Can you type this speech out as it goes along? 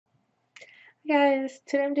Hey guys,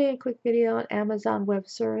 today I'm doing a quick video on Amazon Web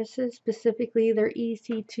Services, specifically their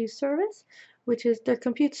EC2 service, which is their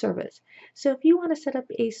compute service. So if you want to set up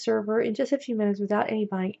a server in just a few minutes without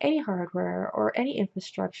buying any hardware or any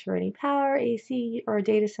infrastructure, any power, AC, or a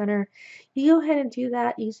data center, you go ahead and do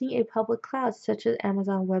that using a public cloud such as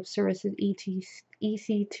Amazon Web Services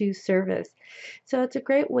EC2 service. So it's a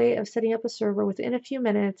great way of setting up a server within a few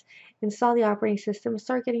minutes, install the operating system, and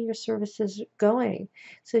start getting your services going.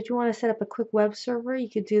 So if you want to set up a quick web server, you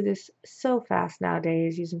could do this so fast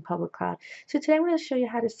nowadays using public cloud. So today I'm going to show you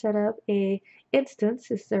how to set up a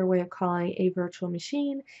instance, is their way of calling a virtual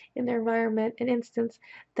machine in their environment, an instance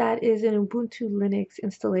that is an Ubuntu Linux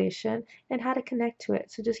installation, and how to connect to it.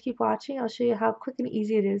 So just keep watching. I'll show you how quick and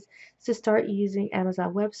easy it is to start using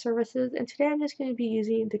Amazon Web Services. And today I'm just going to be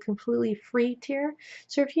using the completely free tier.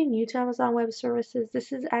 So if you're new to Amazon Web Services,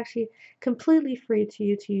 this is actually completely free to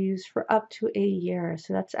you to use for up to a year.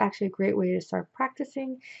 So that's actually a great way to start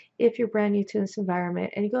practicing if you're brand new to this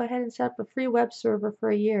environment. And you go ahead and set up a free web server for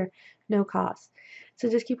a year, no cost. So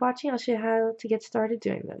just keep watching. I'll show you how to get started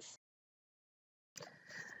doing this.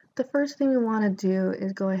 The first thing we want to do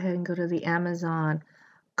is go ahead and go to the Amazon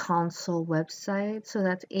Console website. So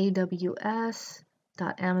that's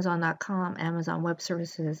aws.amazon.com, Amazon Web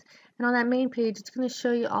Services. And on that main page, it's going to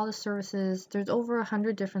show you all the services. There's over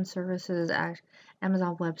 100 different services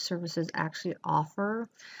Amazon Web Services actually offer,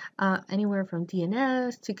 anywhere from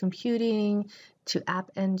DNS to computing to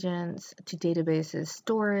app engines to databases,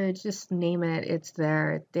 storage, just name it, it's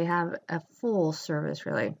there. They have a full service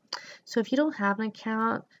really. So if you don't have an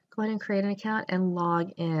account, go ahead and create an account and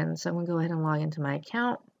log in. So I'm going to go ahead and log into my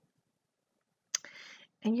account.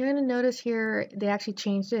 And you're going to notice here, they actually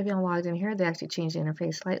changed it. If you don't logged in here, they actually changed the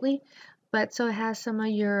interface slightly. But so it has some of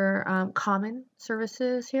your common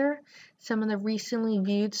services here, some of the recently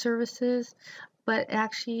viewed services. But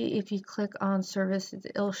actually, if you click on services,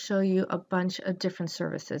 it'll show you a bunch of different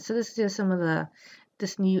services. So this is just some of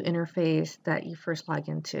this new interface that you first log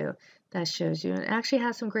into that shows you. And it actually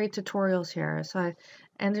has some great tutorials here.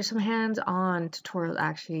 And there's some hands-on tutorials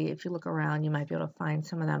actually. If you look around, you might be able to find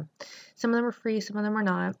some of them. Some of them are free, some of them are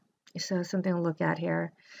not. So something to look at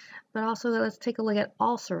here. But also let's take a look at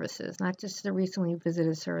all services, not just the recently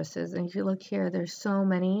visited services. And if you look here, there's so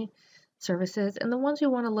many services. And the ones we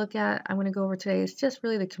want to look at, I'm going to go over today, is just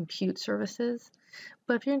really the compute services.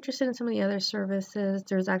 But if you're interested in some of the other services,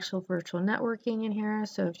 there's actual virtual networking in here.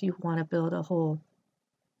 So if you want to build a whole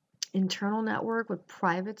internal network with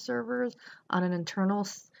private servers on an internal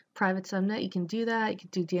private subnet, you can do that. You can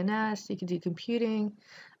do DNS, you can do computing.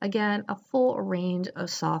 Again, a full range of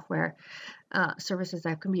software services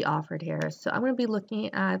that can be offered here. So I'm going to be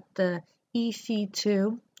looking at the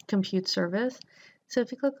EC2 Compute service. So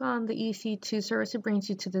if you click on the EC2 service, it brings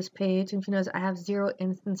you to this page. And if you notice, I have 0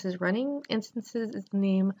 instances running. Instances is the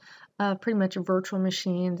name of pretty much virtual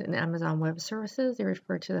machines in Amazon Web Services. They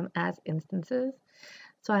refer to them as instances.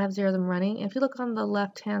 So I have 0 of them running. If you look on the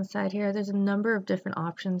left-hand side here, there's a number of different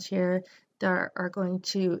options here that are going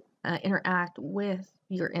to interact with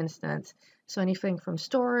your instance. So anything from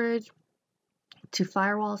storage to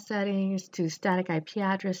firewall settings to static IP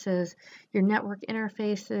addresses, your network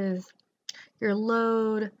interfaces, your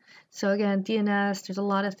load. So again, DNS, there's a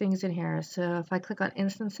lot of things in here. So if I click on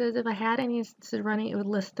instances, if I had any instances running, it would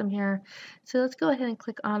list them here. So let's go ahead and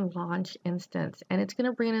click on launch instance. And it's going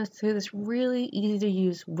to bring us to this really easy to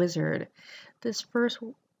use wizard. This first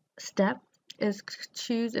step is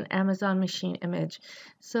choose an Amazon machine image.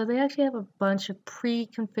 So they actually have a bunch of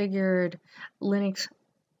pre-configured Linux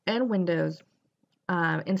and Windows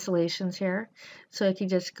installations here. So if you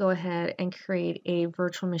just go ahead and create a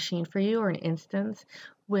virtual machine for you or an instance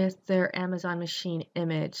with their Amazon machine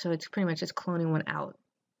image. So it's pretty much just cloning one out.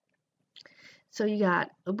 So you got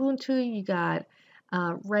Ubuntu, you got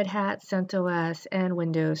Red Hat, CentOS, and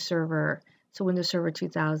Windows Server. So Windows Server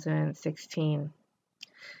 2016.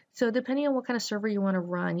 So depending on what kind of server you want to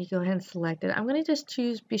run, you go ahead and select it. I'm going to just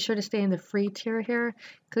choose, be sure to stay in the free tier here,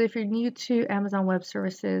 because if you're new to Amazon Web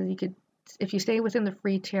Services, if you stay within the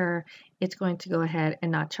free tier, it's going to go ahead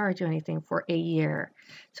and not charge you anything for a year.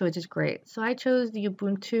 So which is great. So I chose the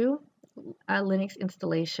Ubuntu Linux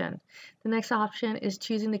installation. The next option is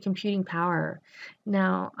choosing the computing power.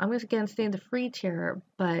 Now, I'm going to again stay in the free tier,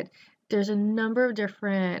 but there's a number of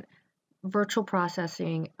different virtual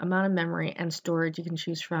processing, amount of memory, and storage you can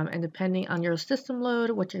choose from. And depending on your system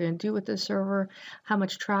load, what you're going to do with the server, how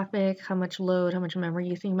much traffic, how much load, how much memory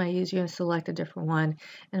you think you might use, you're going to select a different one.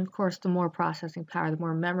 And of course, the more processing power, the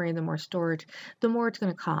more memory, the more storage, the more it's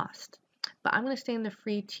going to cost. but I'm going to stay in the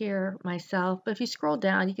free tier myself. But if you scroll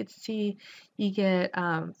down, you can see you get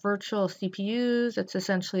virtual CPUs. It's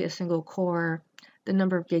essentially a single core, the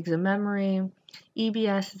number of gigs of memory.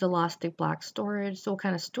 EBS is elastic block storage, so what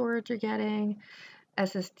kind of storage you're getting.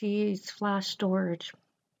 SSDs, flash storage.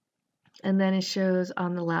 And then it shows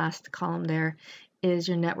on the last column there is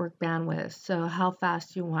your network bandwidth. So how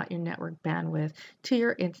fast you want your network bandwidth to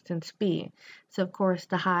your instance be. So of course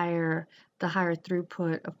the higher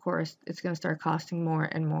throughput, of course, it's going to start costing more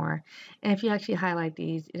and more. And if you actually highlight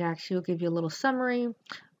these, it actually will give you a little summary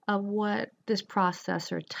of what this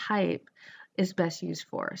processor type is best used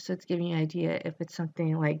for. So it's giving you an idea if it's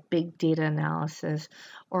something like big data analysis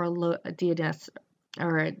or a DNS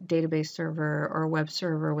or a database server or a web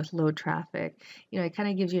server with low traffic. It kind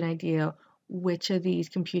of gives you an idea which of these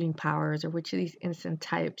computing powers or which of these instance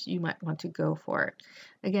types you might want to go for.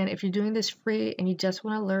 Again, if you're doing this free and you just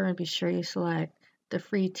want to learn, be sure you select the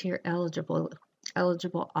free tier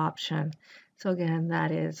eligible option. So again,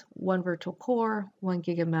 that is 1 virtual core, 1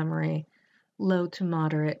 gig of memory, low to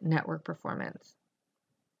moderate network performance.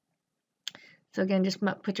 So again, just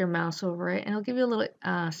put your mouse over it and it'll give you a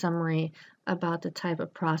little summary about the type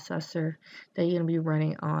of processor that you're going to be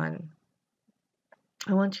running on.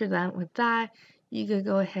 And once you're done with that, you can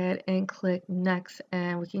go ahead and click next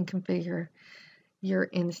and we can configure your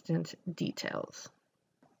instance details.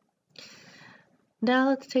 Now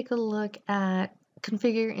let's take a look at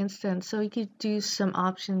configure your instance. So you could do some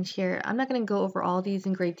options here. I'm not going to go over all these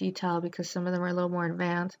in great detail because some of them are a little more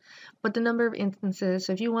advanced, but the number of instances.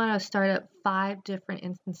 So if you want to start up 5 different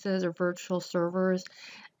instances or virtual servers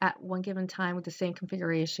at one given time with the same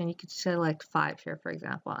configuration, you could select 5 here, for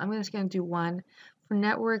example. I'm just going to do 1. For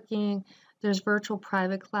networking, there's virtual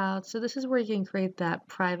private cloud. So this is where you can create that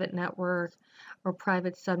private network or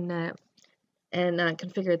private subnet and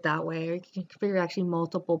configure it that way. Or you can configure actually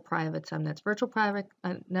multiple private subnets. Virtual private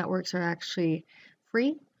networks are actually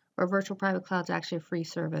free, or virtual private cloud is actually a free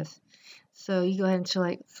service. So you go ahead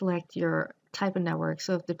and select your type of network.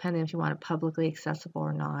 So depending if you want it publicly accessible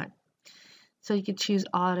or not. So you could choose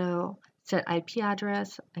auto set IP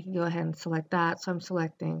address. I can go ahead and select that. So I'm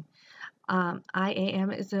selecting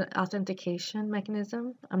IAM is an authentication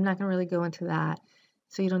mechanism. I'm not going to really go into that,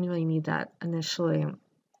 so you don't really need that initially.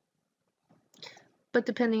 But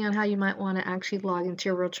depending on how you might want to actually log into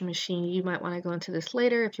your virtual machine, you might want to go into this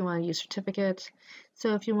later if you want to use certificates.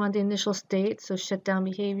 So if you want the initial state, so shutdown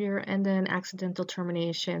behavior, and then accidental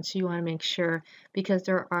termination. So you want to make sure, because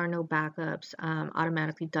there are no backups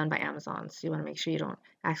automatically done by Amazon, so you want to make sure you don't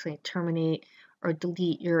actually terminate or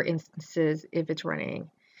delete your instances if it's running.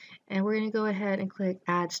 And we're going to go ahead and click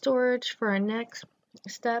add storage for our next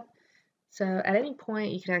step. So at any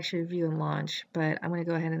point you can actually review and launch, but I'm going to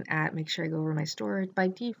go ahead and make sure I go over my storage. By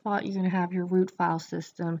default, you're going to have your root file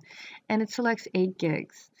system and it selects 8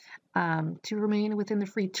 gigs. To remain within the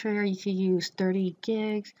free tier, you can use 30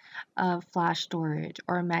 gigs of flash storage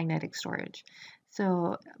or magnetic storage.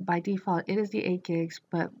 So by default, it is the 8 gigs,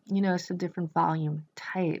 but you notice the different volume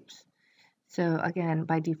types. So again,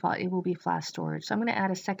 by default, it will be flash storage. So I'm going to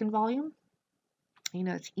add a second volume.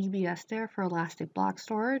 It's EBS there for elastic block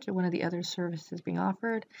storage, or one of the other services being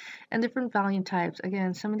offered, and different volume types.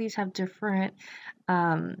 Again, some of these have different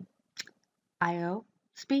I/O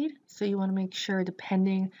speed, so you want to make sure,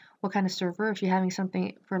 depending what kind of server, if you're having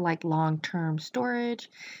something for like long-term storage,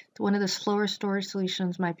 one of the slower storage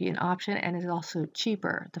solutions might be an option, and is also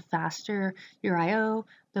cheaper. The faster your I/O,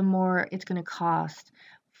 the more it's going to cost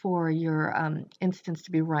for your instance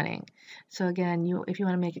to be running. So again, if you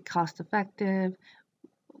want to make it cost effective,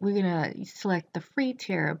 we're going to select the free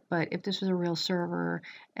tier, but if this was a real server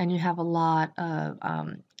and you have a lot of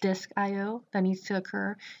disk I/O that needs to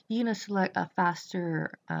occur, you're going to select a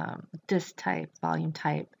faster disk type, volume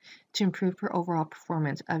type, to improve your overall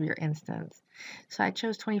performance of your instance. So I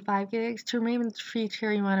chose 25 gigs. To remain in the free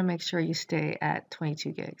tier, you want to make sure you stay at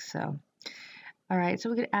 22 gigs. So, all right, so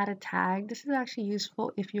we could add a tag. This is actually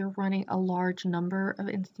useful if you're running a large number of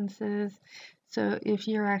instances. So if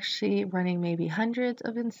you're actually running maybe hundreds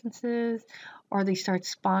of instances, or they start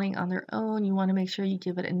spawning on their own, you want to make sure you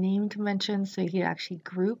give it a name convention so you can actually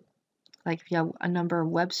group. Like if you have a number of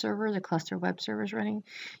web servers, a cluster of web servers running,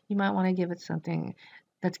 you might want to give it something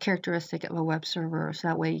that's characteristic of a web server, so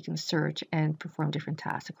that way you can search and perform different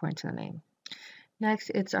tasks according to the name.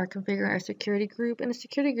 Next, it's our configure our security group, and a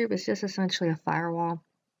security group is just essentially a firewall.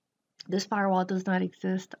 This firewall does not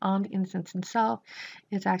exist on the instance itself.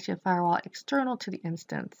 It's actually a firewall external to the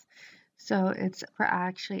instance. So it's for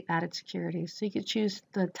actually added security. So you could choose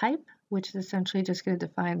the type which is essentially just going to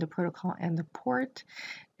define the protocol and the port.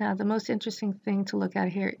 Now, the most interesting thing to look at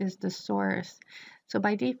here is the source. So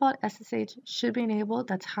by default, SSH should be enabled.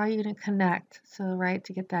 That's how you're going to connect. So, right,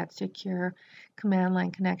 to get that secure command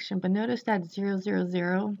line connection. But notice that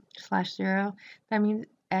 000/0, that means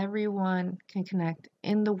everyone can connect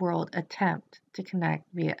in the world, attempt to connect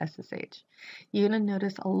via SSH. You're going to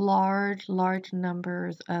notice a large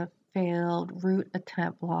numbers of failed root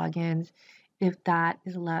attempt logins if that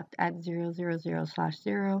is left at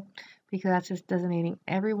 000/0, because that's just designating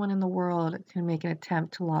everyone in the world can make an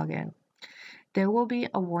attempt to log in. There will be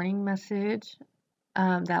a warning message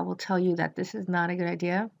that will tell you that this is not a good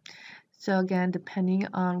idea. So again, depending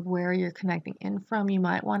on where you're connecting in from, you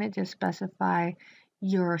might want to just specify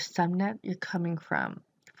your subnet you're coming from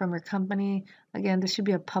your company. Again, this should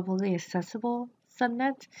be a publicly accessible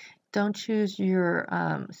subnet. Don't choose your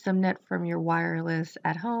subnet from your wireless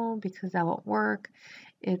at home, because that won't work.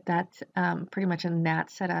 That's pretty much a NAT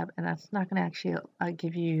setup, and that's not going to actually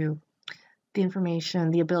give you the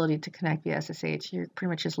information, the ability to connect via SSH. You're pretty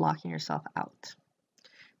much just locking yourself out.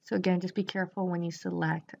 So again, just be careful when you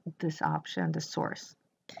select this option, the source.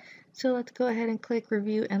 So let's go ahead and click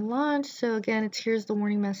review and launch. So again, here's the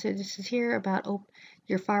warning message. This is here about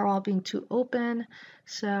your firewall being too open.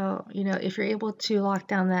 So, if you're able to lock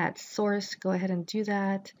down that source, go ahead and do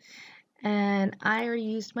that. And I already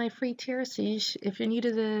used my free tier, so if you're new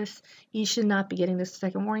to this, you should not be getting this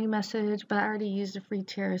second warning message, but I already used a free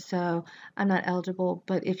tier, so I'm not eligible.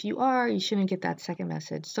 But if you are, you shouldn't get that second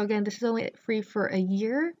message. So again, this is only free for a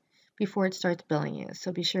year before it starts billing you.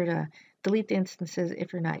 So be sure to delete the instances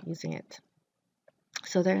if you're not using it.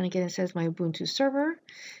 So there, and again, it says my Ubuntu server.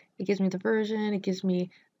 It gives me the version, it gives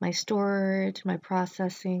me my storage, my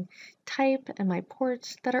processing type, and my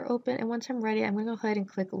ports that are open. And once I'm ready, I'm going to go ahead and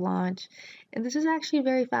click launch. And this is actually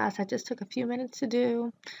very fast. I just took a few minutes to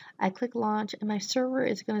do. I click launch, and my server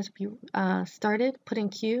is going to be started, put in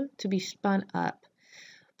queue to be spun up.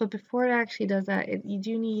 But before it actually does that, you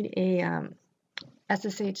do need a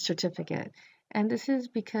SSH certificate. And this is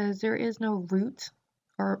because there is no root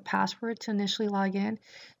or password to initially log in.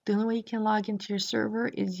 The only way you can log into your server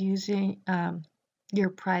is using your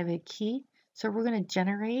private key. So we're going to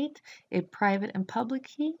generate a private and public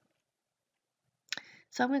key.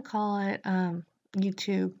 So I'm going to call it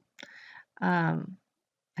YouTube. I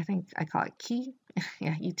think I call it key.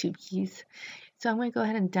 Yeah, YouTube keys. So I'm going to go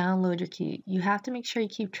ahead and download your key. You have to make sure you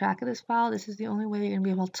keep track of this file. This is the only way you're going to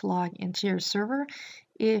be able to log into your server.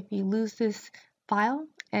 If you lose this file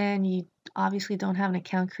and you obviously don't have an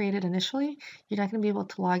account created initially, you're not going to be able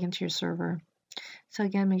to log into your server. So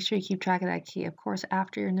again, make sure you keep track of that key. Of course,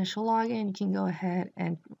 after your initial login, you can go ahead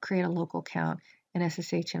and create a local account and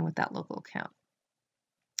SSH in with that local account.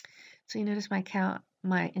 So you notice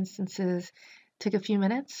my instances took a few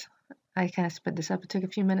minutes. I kind of sped this up. It took a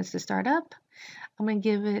few minutes to start up. I'm going to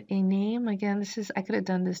give it a name. Again, I could have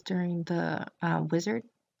done this during the wizard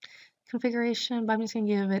configuration, but I'm just going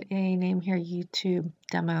to give it a name here, YouTube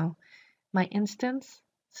demo. My instance,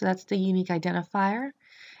 so that's the unique identifier.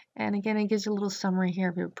 And again, it gives you a little summary here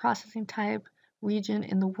of your processing type, region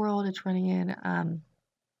in the world it's running in,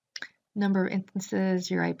 number of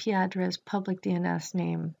instances, your IP address, public DNS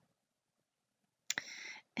name.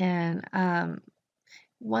 And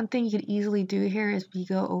one thing you could easily do here is if you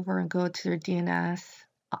go over and go to their DNS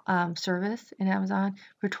service in Amazon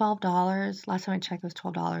for $12. Last time I checked, it was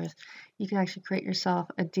 $12. You can actually create yourself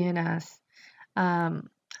a DNS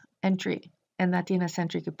entry, and that DNS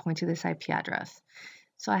entry could point to this IP address.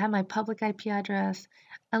 So I have my public IP address.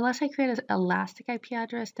 Unless I create an elastic IP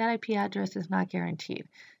address, that IP address is not guaranteed.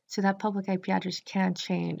 So that public IP address can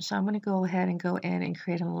change. So I'm going to go ahead and go in and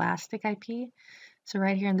create an elastic IP. So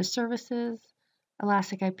right here in the services,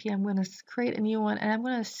 elastic IP, I'm going to create a new one, and I'm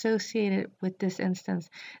going to associate it with this instance.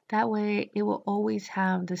 That way it will always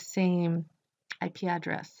have the same IP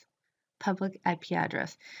address, public IP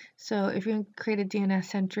address. So if you're going to create a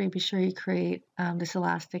DNS entry, be sure you create this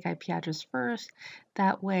elastic IP address first.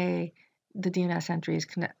 That way the DNS entry is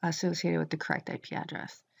associated with the correct IP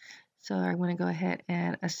address. So I'm going to go ahead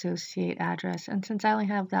and associate address. And since I only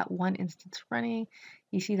have that one instance running,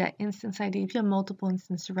 you see that instance ID. If you have multiple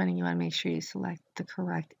instances running, you want to make sure you select the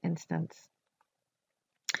correct instance.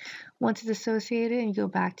 Once it's associated and you go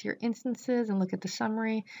back to your instances and look at the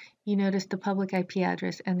summary, you notice the public IP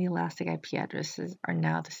address and the elastic IP addresses are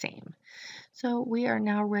now the same. So we are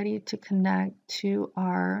now ready to connect to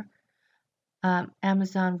our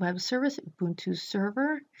Amazon Web Service, Ubuntu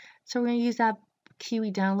server. So we're going to use that key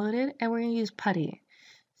we downloaded, and we're going to use Putty.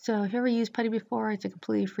 So if you ever used Putty before, it's a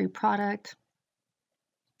completely free product.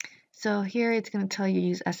 So here it's going to tell you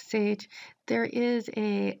use SSH. There is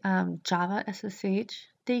a Java SSH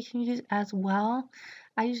that you can use as well.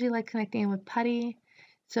 I usually like connecting it with Putty.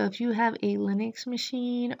 So if you have a Linux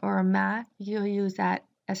machine or a Mac, you'll use that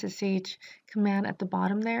SSH command at the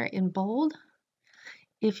bottom there in bold.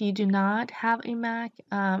 If you do not have a Mac,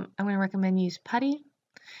 I'm going to recommend use Putty.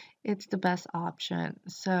 It's the best option.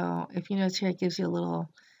 So if you notice here, it gives you a little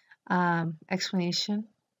explanation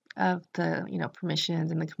of the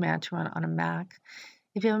permissions and the command to run on a Mac.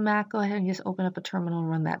 If you have a Mac, go ahead and just open up a terminal and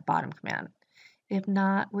run that bottom command. If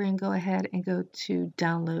not, we're going to go ahead and go to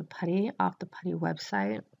download Putty off the Putty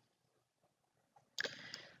website.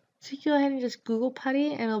 So you go ahead and just Google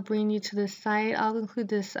Putty and it'll bring you to this site. I'll include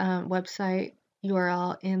this website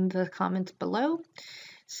URL in the comments below.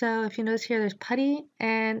 So if you notice here, there's Putty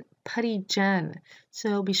and PuttyGen.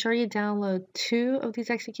 So be sure you download 2 of these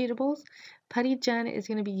executables. PuttyGen is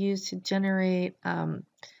going to be used to generate,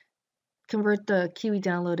 convert the key we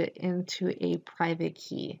downloaded into a private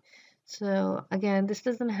key. So again, this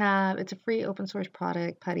doesn't have, it's a free open source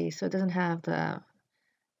product, Putty, so it doesn't have the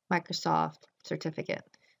Microsoft certificate.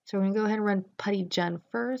 So we're going to go ahead and run PuttyGen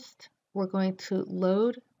first. We're going to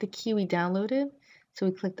load the key we downloaded. So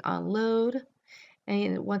we clicked on load.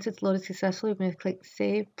 And once it's loaded successfully, we're going to click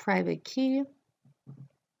Save Private Key.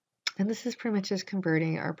 And this is pretty much just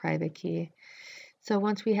converting our private key. So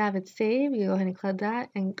once we have it saved, you go ahead and click that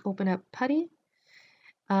and open up Putty.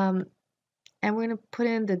 And we're going to put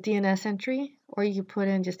in the DNS entry, or you can put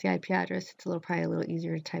in just the IP address. It's probably a little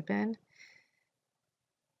easier to type in.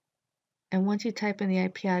 And once you type in the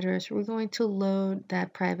IP address, we're going to load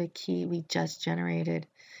that private key we just generated.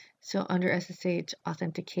 So under SSH,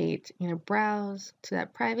 authenticate, browse to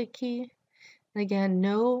that private key. And again,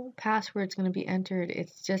 no password is going to be entered.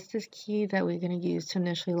 It's just this key that we're going to use to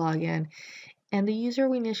initially log in. And the user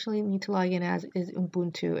we initially need to log in as is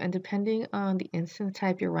Ubuntu. And depending on the instance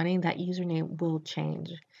type you're running, that username will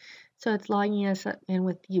change. So it's logging us in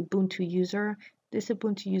with the Ubuntu user. This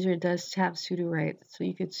Ubuntu user does have sudo rights. So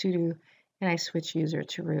you could sudo and I switch user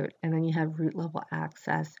to root. And then you have root level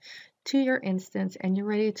access to your instance. And you're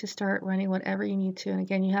ready to start running whatever you need to. And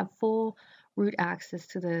again, you have full root access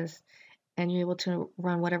to this. And you're able to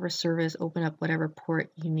run whatever service, open up whatever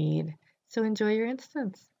port you need. So enjoy your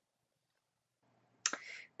instance.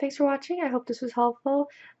 Thanks for watching. I hope this was helpful.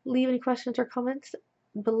 Leave any questions or comments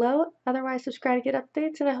below. Otherwise, subscribe to get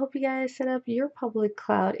updates. And I hope you guys set up your public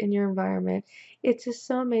cloud in your environment. It's just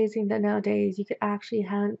so amazing that nowadays you could actually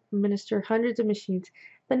administer hundreds of machines,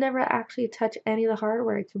 but never actually touch any of the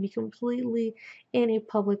hardware. It can be completely in a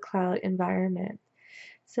public cloud environment.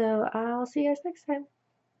 So I'll see you guys next time.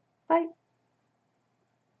 Bye.